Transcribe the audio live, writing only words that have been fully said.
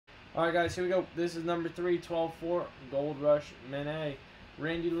Alright, guys, here we go. This is number 3, 12-4, Gold Rush Mini.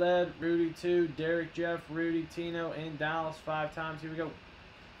 Randy led, Rudy 2, Derek, Jeff, Rudy, Tino, and Dallas 5 times. Here we go.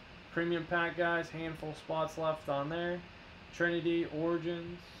 Premium pack, guys. Handful spots left on there. Trinity,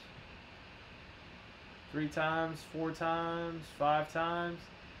 Origins. 3 times, 4 times, 5 times.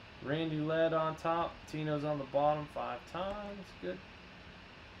 Randy led on top. Tino's on the bottom 5 times. Good.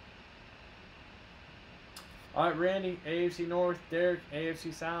 Alright, Randy, AFC North. Derek,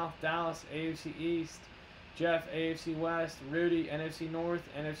 AFC South. Dallas, AFC East. Jeff, AFC West. Rudy, NFC North,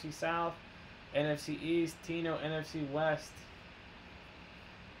 NFC South, NFC East. Tino, NFC West.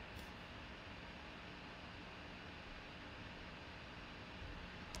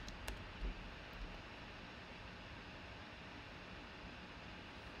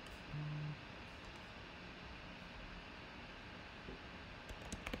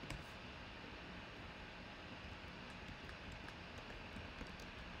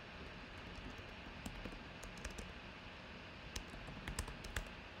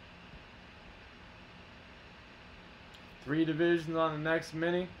 Three divisions on the next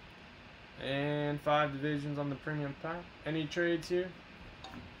mini, and 5 divisions on the premium pack. Any trades here?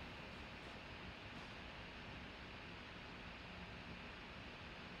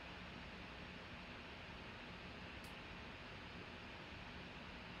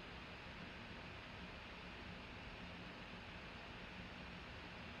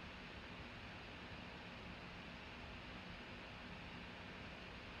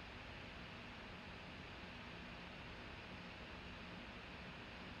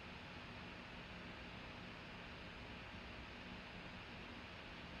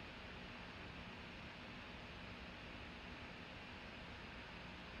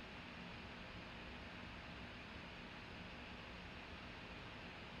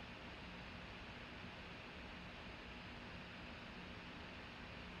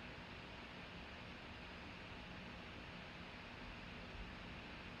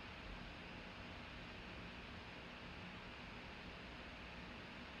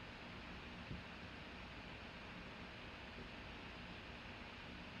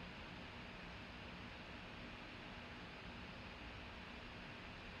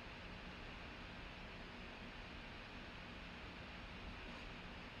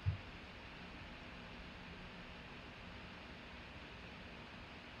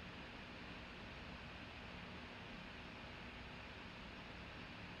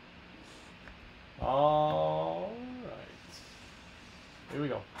 All right. Here we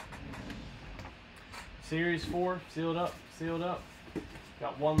go. Series 4, sealed up, sealed up.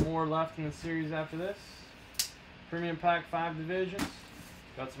 Got one more left in the series after this. Premium pack, 5 divisions.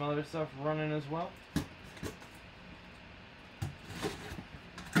 Got some other stuff running as well.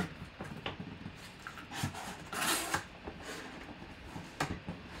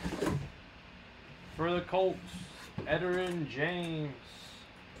 For the Colts, Edgerrin James.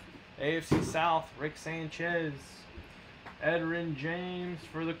 AFC South, Rick Sanchez. Edgerrin James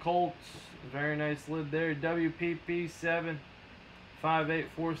for the Colts. Very nice lid there. WPP 7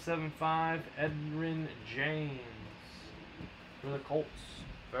 58475. Edgerrin James for the Colts.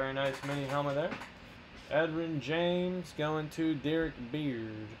 Very nice mini helmet there. Edgerrin James going to Derek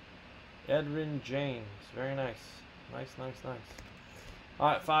Beard. Edgerrin James. Very nice. Nice, nice, nice.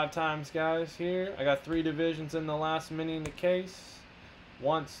 Alright, 5 times, guys, here. I got 3 divisions in the last mini in the case.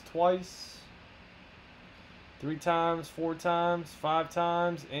 Once, twice, 3 times, 4 times, 5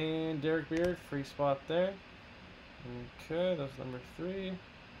 times, and Derek Beard, free spot there. Okay, that's number 3. Alright,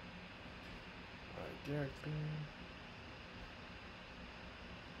 Derek Beard.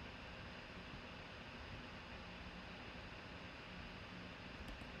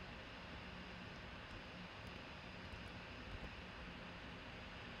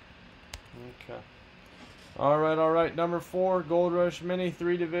 Okay. Alright, number 4, Gold Rush Mini,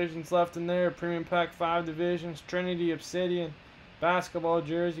 3 divisions left in there, premium pack 5 divisions, Trinity Obsidian, basketball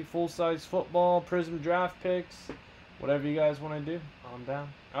jersey, full-size football, Prism draft picks, whatever you guys want to do, I'm down.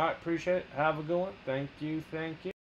 Alright, appreciate it, have a good one, thank you.